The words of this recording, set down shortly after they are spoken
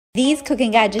These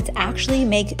cooking gadgets actually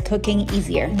make cooking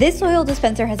easier. This oil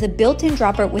dispenser has a built-in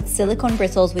dropper with silicone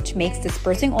bristles, which makes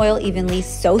dispersing oil evenly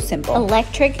so simple.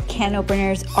 Electric can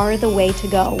openers are the way to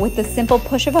go. With the simple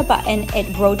push of a button,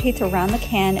 it rotates around the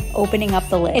can, opening up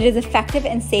the lid. It is effective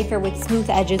and safer with smooth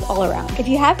edges all around. If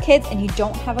you have kids and you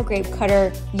don't have a grape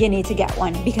cutter, you need to get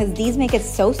one because these make it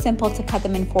so simple to cut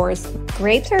them in fours.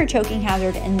 Grapes are a choking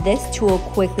hazard and this tool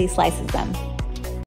quickly slices them.